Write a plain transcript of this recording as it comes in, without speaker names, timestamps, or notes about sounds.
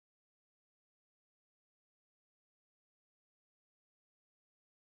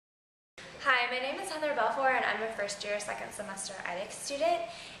Hi, my name is Heather Belfour and I'm a first year, second semester IDEC student,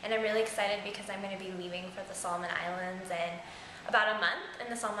 and I'm really excited because I'm going to be leaving for the Solomon Islands in about a month,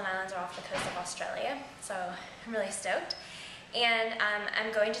 and the Solomon Islands are off the coast of Australia, so I'm really stoked. And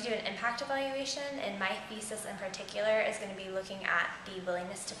I'm going to do an impact evaluation, and my thesis in particular is going to be looking at the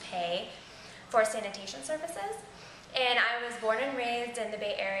willingness to pay for sanitation services. And I was born and raised in the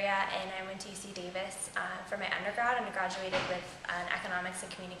Bay Area, and I went to UC Davis for my undergrad, and I graduated with an economics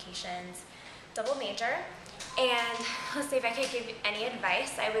and communications double major. And let's see if I could give any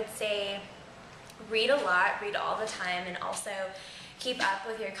advice. I would say read a lot, read all the time, and also keep up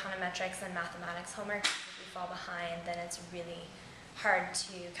with your econometrics and mathematics homework. If you fall behind, then it's really hard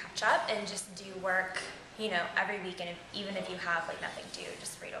to catch up, and just do work, every week, and even if you have nothing to do,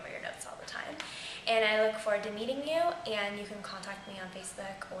 just read over your notes all the time. And I look forward to meeting you, and you can contact me on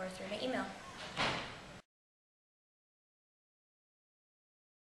Facebook or through my email.